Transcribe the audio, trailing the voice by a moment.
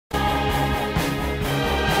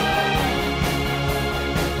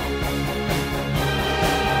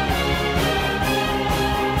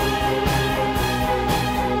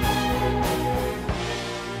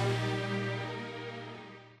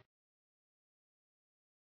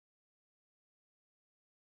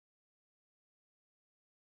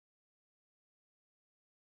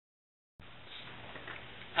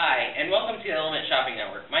Hi, and welcome to the Element Shopping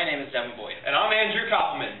Network. My name is Devin Boyd. And I'm Andrew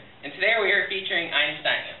Koppelman. And today we are featuring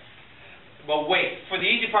Einsteinium. Well, wait. For the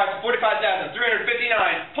easy price of $45,359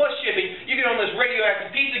 plus shipping, you can own this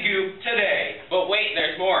radioactive piece of goo today. But wait,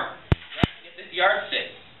 there's more. Get this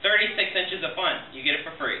yardstick. 36 inches of fun. You get it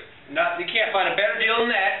for free. You can't find a better deal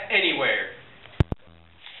than that anywhere.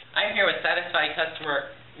 I'm here with satisfied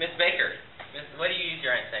customer, Miss Baker. Miss, what do you use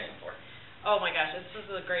your Einsteinium for? Oh my gosh, this is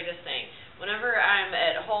the greatest thing. Whenever I'm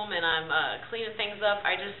at home and I'm cleaning things up,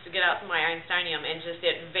 I just get out my Einsteinium and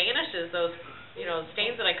it vanishes those,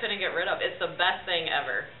 stains that I couldn't get rid of. It's the best thing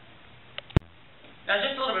ever. Now,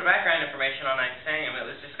 just a little bit of background information on Einsteinium. It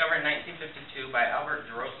was discovered in 1952 by Albert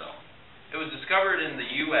Droso. It was discovered in the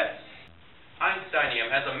U.S. Einsteinium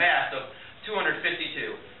has a mass of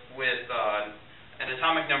 252 with an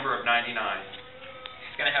atomic number of 99.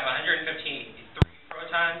 It's going to have 153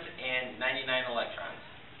 protons and 99 electrons.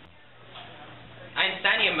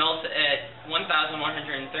 Einsteinium melts at 1,133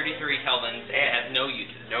 kelvins and has no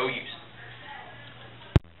use.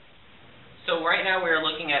 So right now we are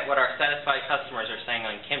looking at what our satisfied customers are saying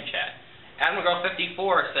on KimChat.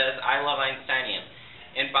 AdmiralGirl54 says, I love Einsteinium.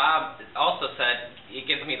 And Bob also said, it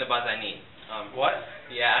gives me the buzz I need. What?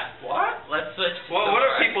 Yeah. What? Let's switch to what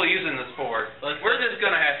are people using this for? We're just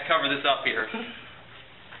going to have to cover this up here.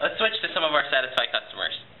 Let's switch to some of our satisfied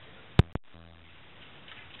customers.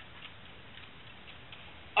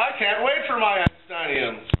 I can't wait for my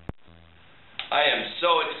Einsteinium. I am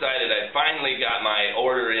so excited. I finally got my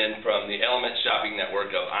order in from the Element Shopping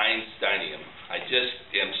Network of Einsteinium. I just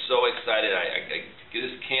am so excited. I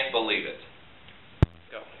just can't believe it.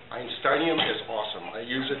 Einsteinium is awesome. I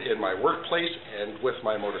use it in my workplace and with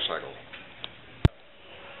my motorcycle.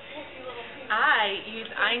 I use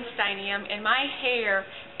Einsteinium in my hair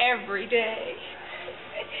every day.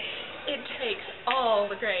 It takes all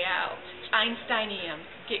the gray out. Einsteinium.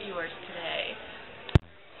 Get yours today.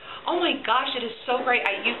 Oh my gosh, it is so great.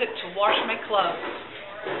 I use it to wash my clothes.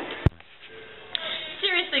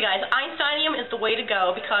 Seriously, guys, Einsteinium is the way to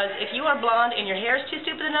go because if you are blonde and your hair is too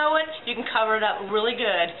stupid to know it, you can cover it up really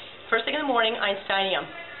good. First thing in the morning, Einsteinium.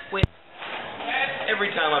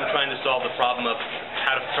 Every time I'm trying to solve the problem of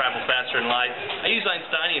how to travel faster in life, I use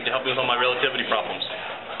Einsteinium to help me with all my relativity problems.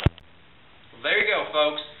 Well, there you go,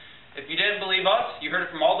 folks. If you didn't believe us, you heard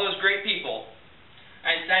it from all those great people.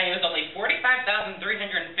 Einsteinium is only $45,359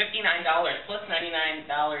 plus $99.99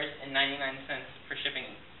 for shipping.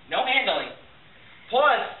 No handling.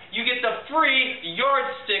 Plus, you get the free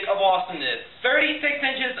yardstick of awesomeness. 36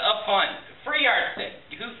 inches of fun. Free yardstick.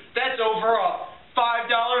 That's over a $5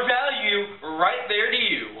 value right there to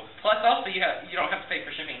you. Plus, also, you don't have to pay for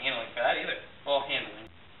shipping and handling for that either. Well, handling.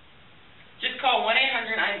 Just call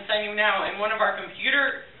 1-800-EINSTEINIUM now, and one of our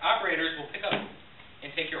computer operators will pick up and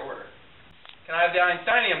take your order. Can I have the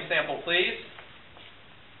Einsteinium sample, please?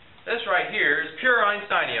 This right here is pure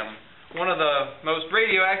Einsteinium, one of the most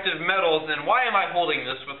radioactive metals, and why am I holding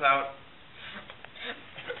this without...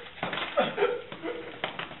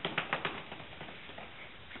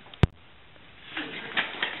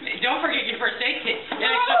 Don't forget your first aid kit. An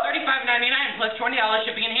extra $35.99 plus $20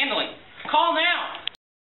 shipping and handling. Call now!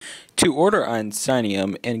 To order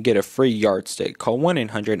Einsteinium and get a free yardstick, call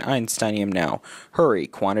 1-800-EINSTEINIUM now. Hurry,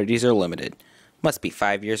 quantities are limited. Must be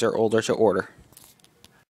 5 years or older to order.